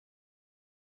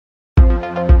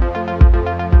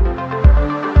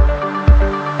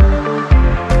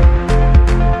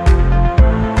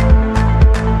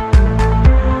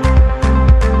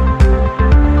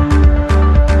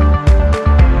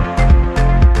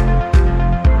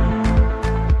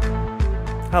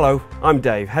Hello, I'm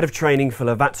Dave, Head of Training for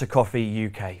Lavazza Coffee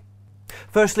UK.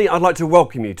 Firstly, I'd like to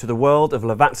welcome you to the world of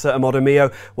Lavazza Amore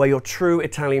Mio, where your true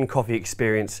Italian coffee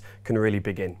experience can really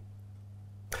begin.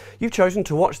 You've chosen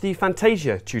to watch the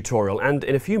Fantasia tutorial, and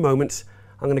in a few moments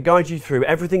I'm going to guide you through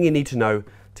everything you need to know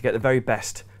to get the very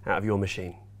best out of your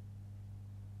machine.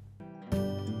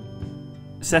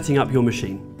 Setting up your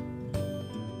machine.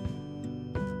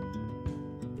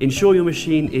 Ensure your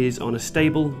machine is on a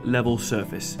stable, level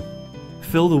surface.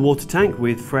 Fill the water tank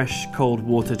with fresh, cold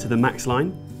water to the max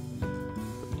line.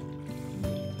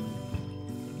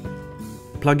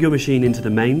 Plug your machine into the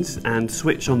mains and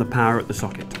switch on the power at the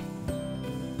socket.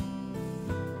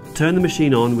 Turn the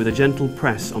machine on with a gentle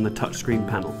press on the touchscreen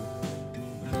panel.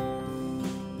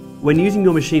 When using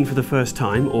your machine for the first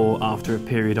time or after a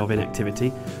period of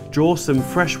inactivity, draw some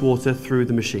fresh water through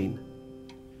the machine.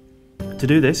 To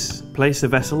do this, place a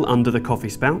vessel under the coffee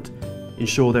spout,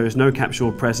 ensure there is no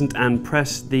capsule present, and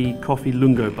press the Coffee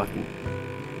Lungo button.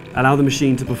 Allow the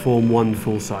machine to perform one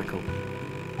full cycle.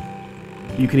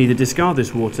 You can either discard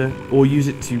this water or use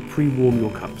it to pre-warm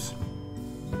your cups.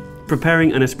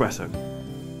 Preparing an espresso.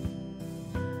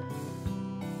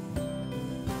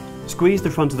 Squeeze the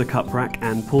front of the cup rack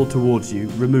and pull towards you,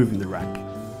 removing the rack.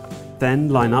 Then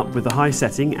line up with the high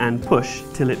setting and push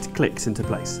till it clicks into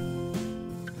place.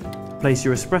 Place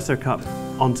your espresso cup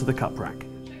onto the cup rack.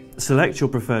 Select your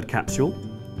preferred capsule,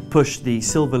 push the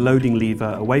silver loading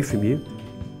lever away from you,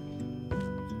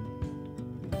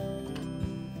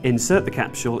 insert the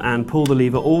capsule and pull the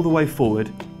lever all the way forward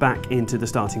back into the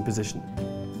starting position.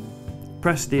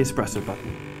 Press the espresso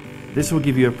button. This will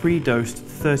give you a pre-dosed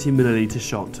 30 ml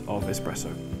shot of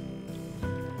espresso.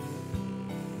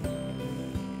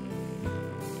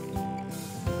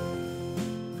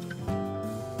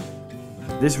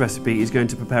 This recipe is going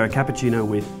to prepare a cappuccino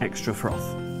with extra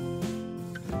froth.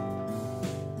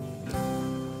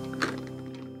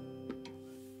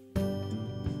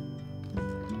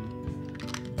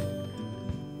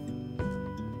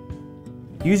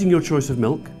 Using your choice of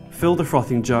milk, fill the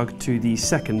frothing jug to the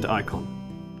second icon.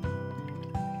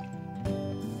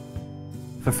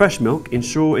 For fresh milk,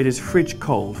 ensure it is fridge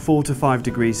cold, 4 to 5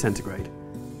 degrees centigrade.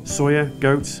 Soya,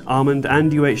 goat, almond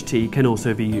and UHT can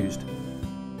also be used.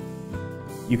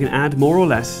 You can add more or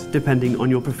less depending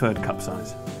on your preferred cup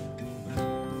size.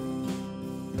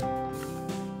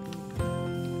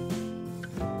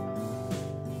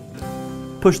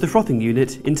 Push the frothing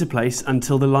unit into place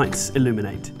until the lights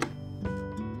illuminate.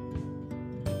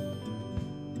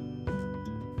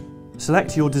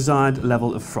 Select your desired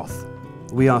level of froth.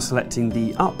 We are selecting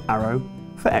the up arrow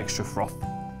for extra froth.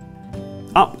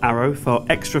 Up arrow for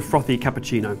extra frothy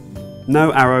cappuccino.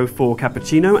 No arrow for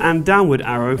cappuccino and downward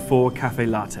arrow for cafe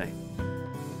latte.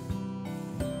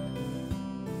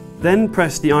 Then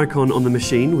press the icon on the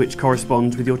machine which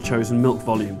corresponds with your chosen milk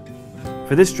volume.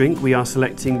 For this drink we are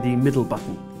selecting the middle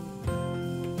button.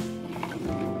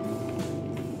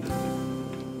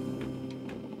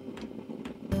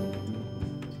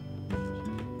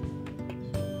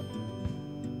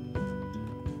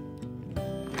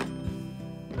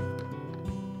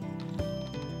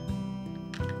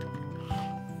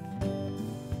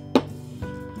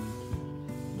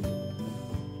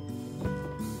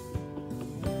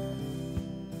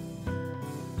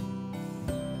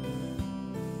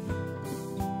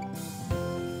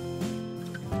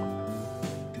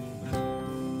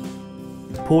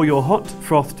 Pour your hot,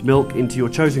 frothed milk into your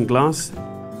chosen glass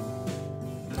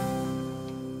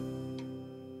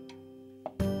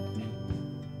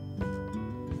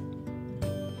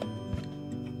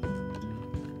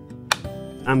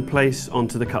and place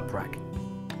onto the cup rack.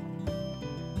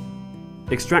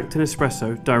 Extract an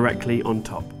espresso directly on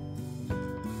top.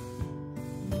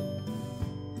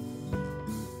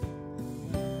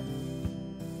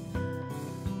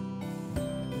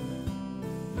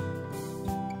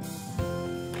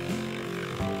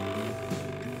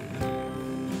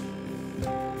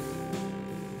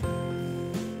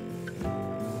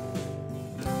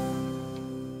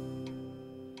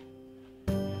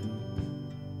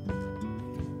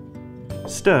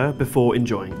 Stir before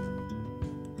enjoying.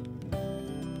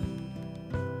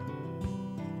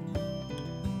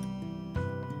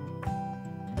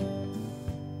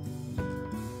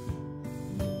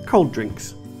 Cold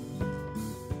drinks.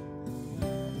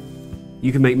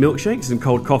 You can make milkshakes and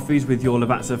cold coffees with your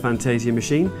Lavazza Fantasia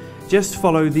machine. Just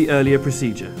follow the earlier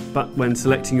procedure, but when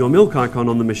selecting your milk icon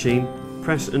on the machine,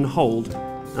 press and hold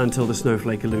until the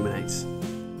snowflake illuminates.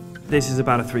 This is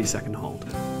about a 3-second hold.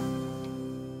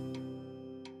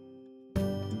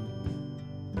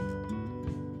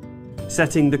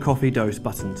 Setting the coffee dose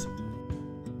buttons.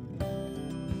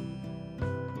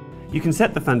 You can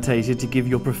set the Fantasia to give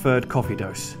your preferred coffee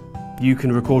dose. You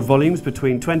can record volumes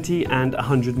between 20 and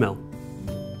 100 ml.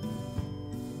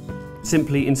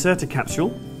 Simply insert a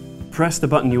capsule, press the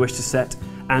button you wish to set,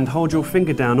 and hold your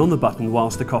finger down on the button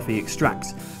whilst the coffee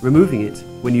extracts, removing it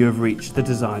when you have reached the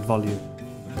desired volume.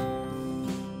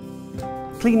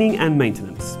 Cleaning and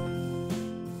maintenance.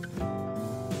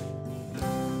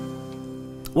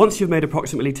 Once you've made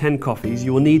approximately 10 coffees,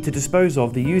 you will need to dispose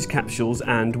of the used capsules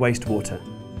and wastewater.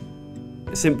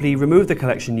 Simply remove the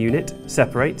collection unit,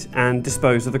 separate, and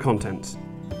dispose of the contents.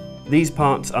 These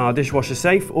parts are dishwasher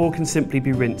safe or can simply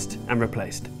be rinsed and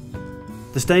replaced.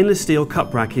 The stainless steel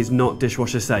cup rack is not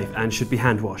dishwasher safe and should be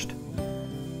hand washed.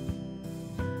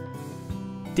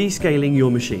 Descaling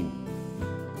your machine.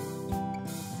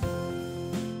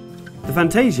 The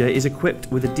Fantasia is equipped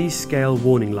with a descale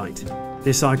warning light.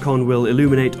 This icon will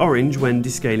illuminate orange when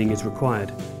descaling is required.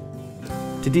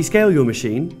 To descale your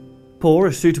machine, pour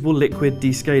a suitable liquid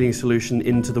descaling solution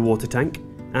into the water tank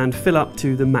and fill up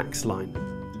to the max line.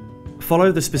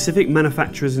 Follow the specific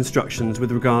manufacturer's instructions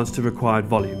with regards to required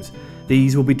volumes.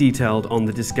 These will be detailed on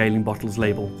the descaling bottle's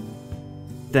label.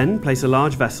 Then place a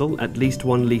large vessel, at least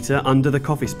 1 litre, under the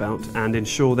coffee spout and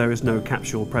ensure there is no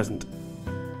capsule present.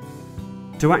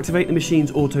 To activate the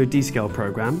machine's auto descale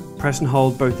program, press and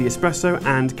hold both the espresso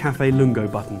and cafe lungo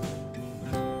button.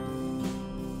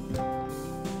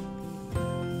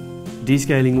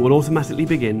 Descaling will automatically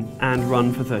begin and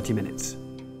run for 30 minutes.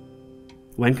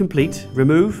 When complete,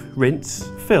 remove, rinse,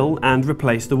 fill and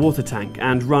replace the water tank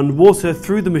and run water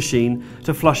through the machine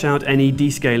to flush out any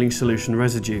descaling solution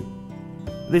residue.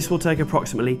 This will take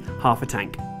approximately half a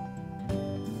tank.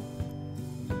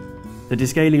 The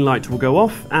descaling light will go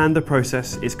off and the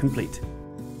process is complete.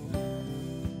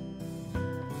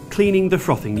 Cleaning the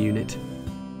frothing unit.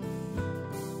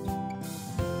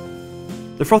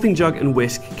 The frothing jug and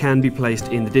whisk can be placed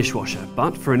in the dishwasher,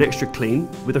 but for an extra clean,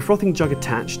 with the frothing jug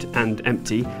attached and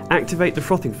empty, activate the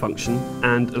frothing function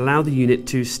and allow the unit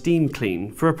to steam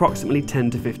clean for approximately 10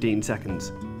 to 15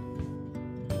 seconds.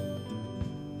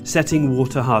 Setting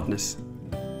water hardness.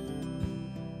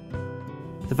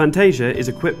 The Fantasia is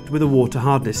equipped with a water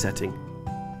hardness setting.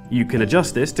 You can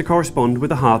adjust this to correspond with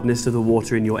the hardness of the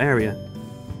water in your area.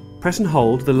 Press and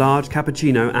hold the large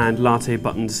cappuccino and latte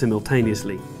buttons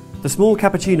simultaneously. The small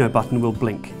cappuccino button will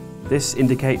blink. This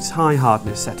indicates high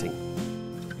hardness setting.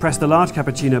 Press the large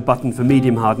cappuccino button for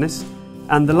medium hardness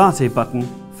and the latte button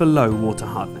for low water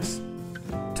hardness.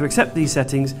 To accept these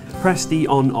settings, press the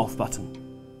on-off button.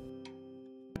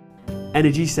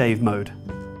 Energy save mode.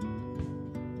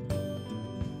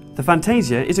 The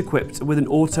Fantasia is equipped with an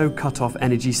auto cut-off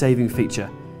energy saving feature.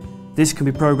 This can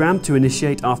be programmed to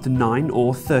initiate after 9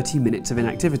 or 30 minutes of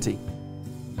inactivity.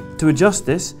 To adjust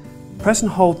this, press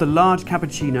and hold the large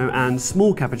cappuccino and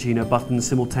small cappuccino buttons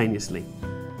simultaneously.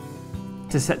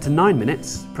 To set to 9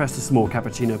 minutes, press the small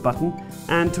cappuccino button,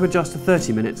 and to adjust to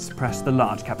 30 minutes, press the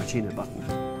large cappuccino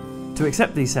button. To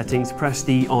accept these settings, press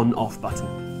the on-off button.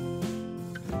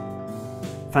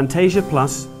 Fantasia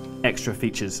Plus Extra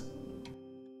Features.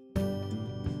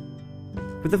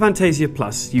 With the Fantasia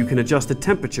Plus, you can adjust the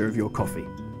temperature of your coffee.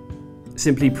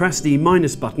 Simply press the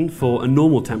minus button for a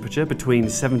normal temperature between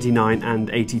 79 and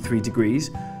 83 degrees,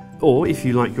 or if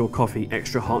you like your coffee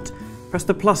extra hot, press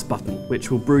the plus button, which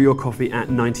will brew your coffee at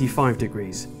 95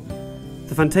 degrees.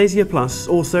 The Fantasia Plus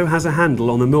also has a handle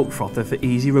on the milk frother for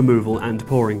easy removal and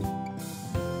pouring.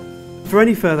 For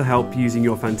any further help using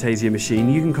your Fantasia machine,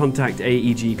 you can contact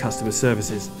AEG Customer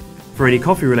Services. For any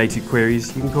coffee-related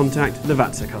queries, you can contact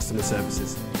Lavazza Customer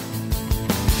Services.